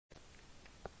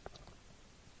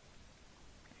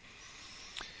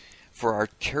For our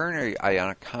ternary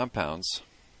ionic compounds,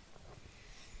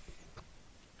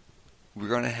 we're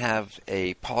going to have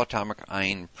a polyatomic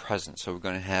ion present. So we're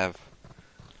going to have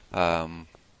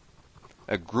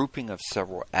a grouping of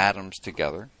several atoms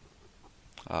together.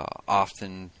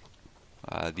 Often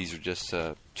these are just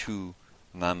two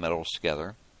nonmetals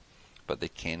together, but they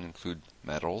can include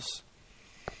metals.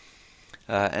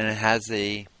 And it has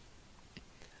a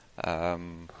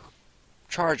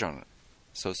charge on it.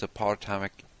 So it's a polyatomic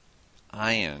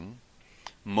ion.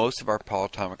 Most of our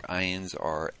polyatomic ions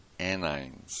are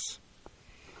anions.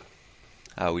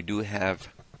 We do have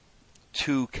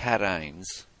two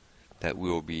cations that we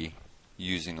will be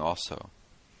using also.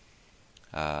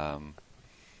 So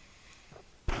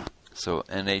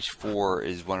NH4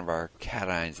 is one of our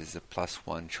cations, is a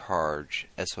 +1 charge.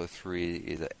 SO3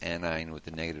 is an anion with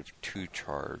a -2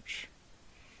 charge.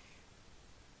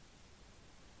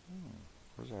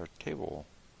 Where's our table?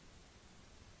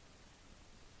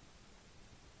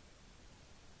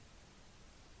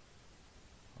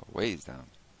 Oh, ways down.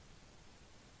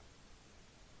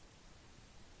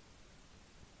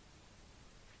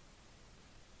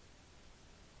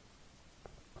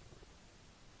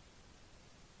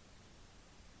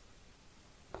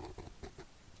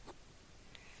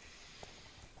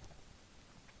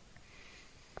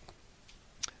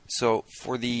 So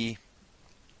for the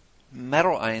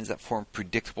metal ions that form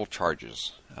predictable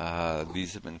charges,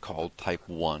 these have been called type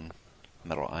 1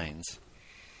 metal ions.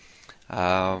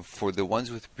 For the ones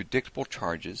with predictable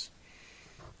charges,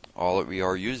 all that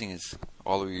we're using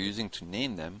to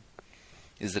name them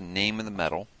is the name of the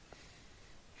metal.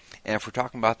 And if we're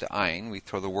talking about the ion, we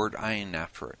throw the word ion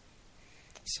after it.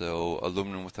 So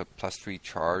aluminum with a +3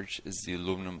 charge is the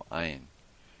aluminum ion.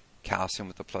 Calcium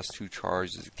with a +2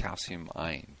 charge is the calcium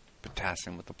ion.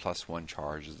 Potassium with a +1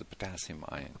 charge is the potassium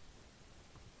ion.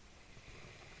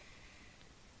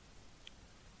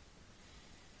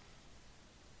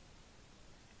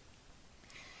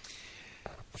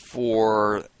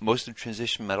 For most of the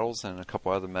transition metals and a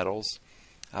couple other metals,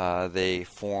 they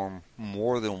form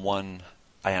more than one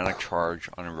ionic charge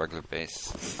on a regular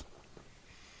basis.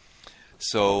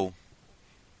 So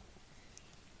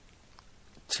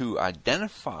to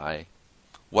identify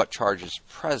what charge is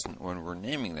present when we're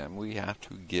naming them, we have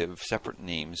to give separate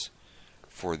names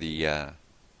for the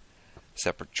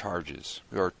separate charges.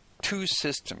 There are two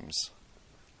systems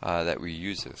that we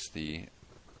use this. The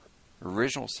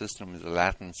original system is the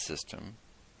Latin system.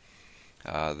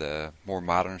 The more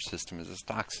modern system is the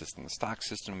stock system. The stock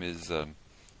system is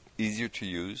easier to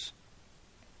use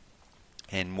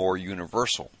and more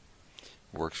universal.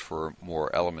 Works for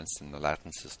more elements than the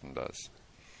Latin system does.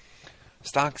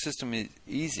 Stock system is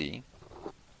easy,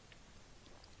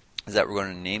 is that we're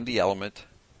going to name the element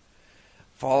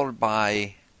followed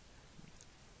by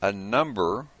a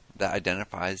number that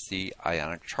identifies the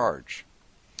ionic charge.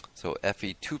 So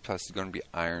Fe2+ is going to be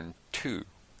iron 2.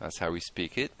 That's how we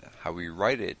speak it. How we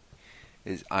write it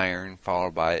is iron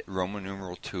followed by Roman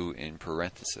numeral 2 in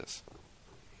parenthesis.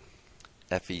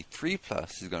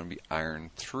 Fe3+ is going to be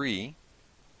iron 3,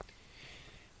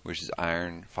 which is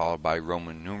iron followed by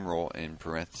Roman numeral in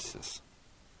parenthesis.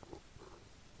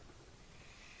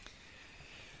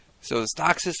 So the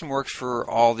stock system works for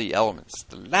all the elements.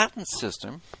 The Latin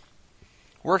system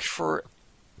works for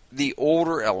the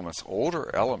older elements,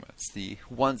 the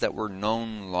ones that were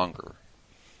known longer.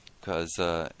 Because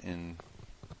in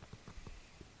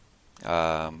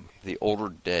the older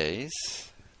days,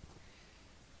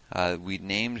 we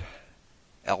named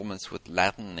elements with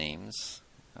Latin names.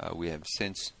 We have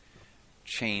since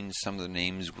changed some of the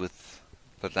names with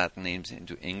the Latin names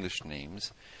into English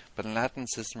names. But in the Latin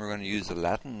system, we're going to use the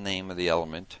Latin name of the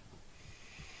element.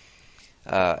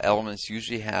 Elements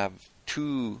usually have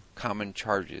two common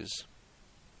charges.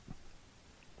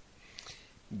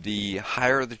 The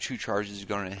higher of the two charges is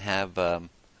going to have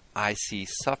IC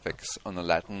suffix on the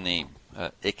Latin name,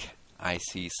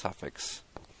 IC suffix.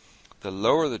 The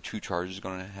lower of the two charges is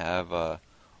going to have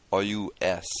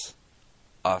OUS,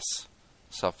 us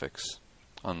suffix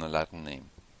on the Latin name.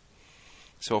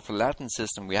 So for Latin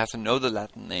system, we have to know the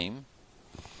Latin name.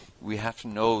 We have to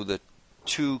know the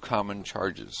two common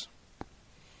charges.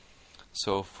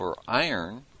 So for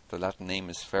iron, the Latin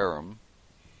name is ferrum.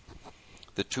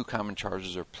 The two common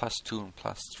charges are +2 and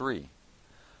 +3.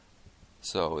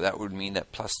 So that would mean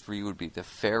that +3 would be the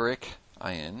ferric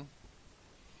ion,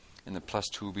 and the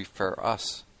 +2 would be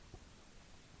ferrous.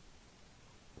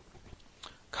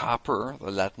 Copper,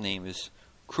 the Latin name is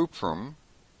cuprum,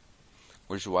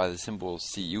 which is why the symbol is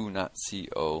Cu, not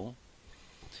Co.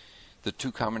 The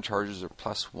two common charges are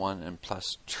 +1 and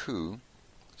 +2.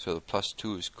 So the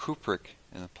 +2 is cupric,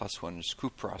 and the +1 is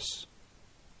cuprous.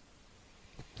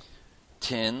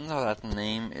 Tin, the Latin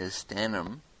name is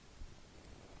stannum.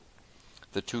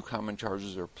 The two common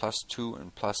charges are +2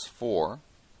 and +4.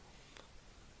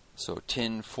 So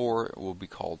tin 4 will be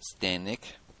called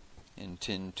stannic, and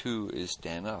tin 2 is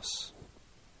stannous.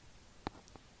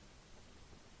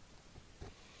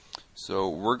 So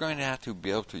we're going to have to be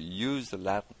able to use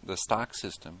the stock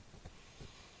system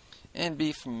and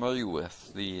be familiar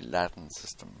with the Latin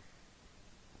system.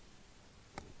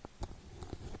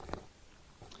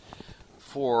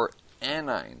 For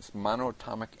anions,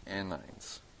 monoatomic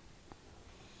anions,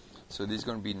 so these are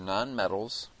going to be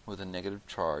nonmetals with a negative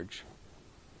charge.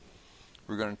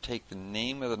 We're going to take the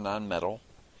name of the nonmetal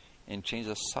and change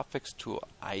the suffix to an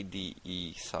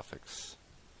IDE suffix.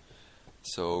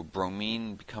 So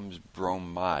bromine becomes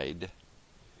bromide,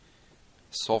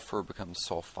 sulfur becomes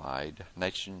sulfide,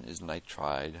 nitrogen is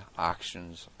nitride,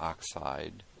 oxygen is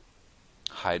oxide,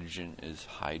 hydrogen is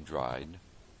hydride,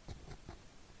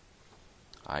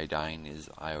 iodine is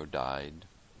iodide,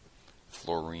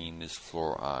 fluorine is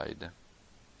fluoride.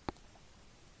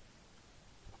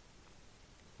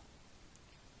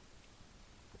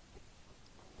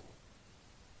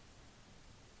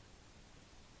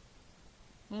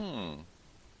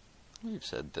 We've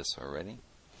said this already.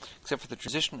 Except for the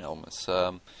transition elements.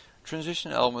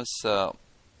 Transition elements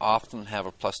often have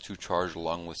a +2 charge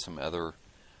along with some other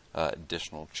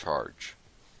additional charge.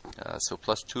 So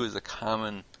 +2 is a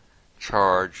common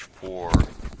charge for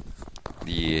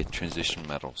the transition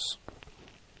metals.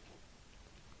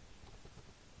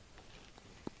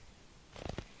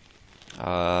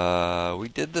 We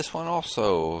did this one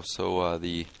also. So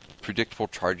the predictable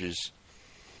charges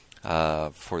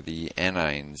for the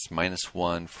anions,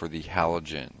 -1 for the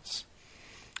halogens,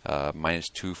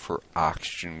 -2 for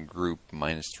oxygen group,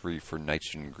 -3 for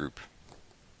nitrogen group.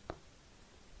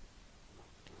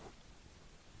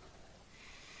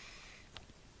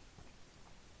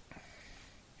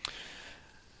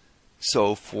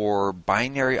 So for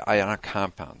binary ionic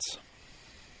compounds,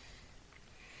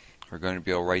 we're going to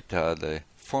be able to write the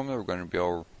formula, we're going to be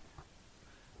able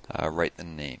to write the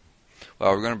name.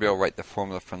 Well, we're going to be able to write the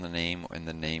formula from the name and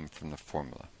the name from the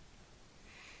formula.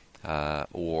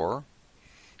 Or,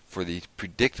 for the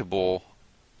predictable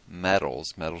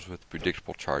metals, metals with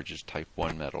predictable charges, type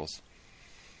 1 metals,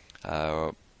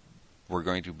 we're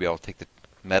going to be able to take the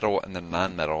metal and the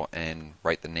nonmetal and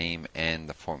write the name and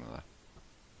the formula.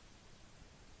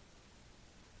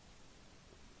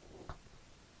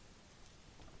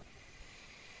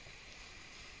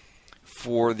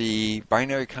 For the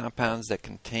binary compounds that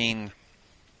contain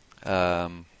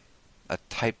a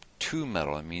type 2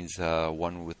 metal, it means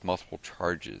one with multiple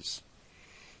charges.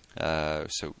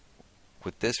 So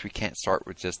with this, we can't start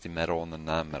with just the metal and the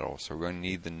nonmetal. So we're going to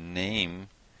need the name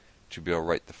to be able to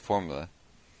write the formula,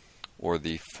 or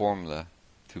the formula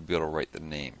to be able to write the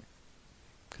name.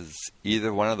 Because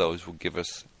either one of those will give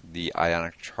us the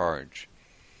ionic charge.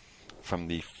 From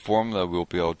the formula, we'll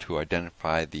be able to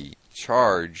identify the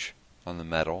charge on the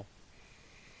metal,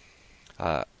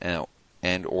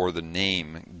 and or the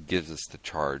name gives us the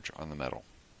charge on the metal.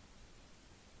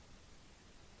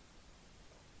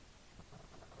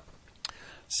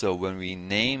 So when we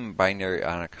name binary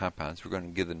ionic compounds, we're going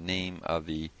to give the name of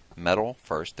the metal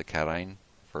first, the cation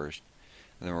first,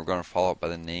 and then we're going to follow up by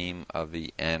the name of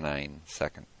the anion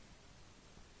second.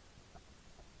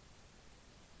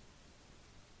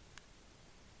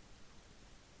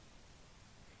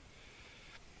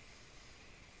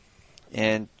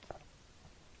 And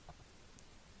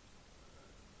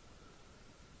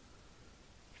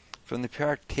from the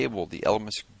periodic table, the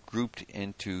elements are grouped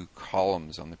into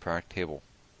columns on the periodic table.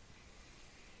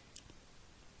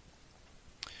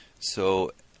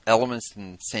 So elements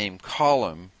in the same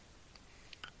column,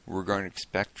 we're going to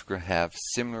expect to have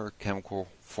similar chemical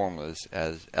formulas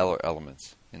as other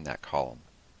elements in that column.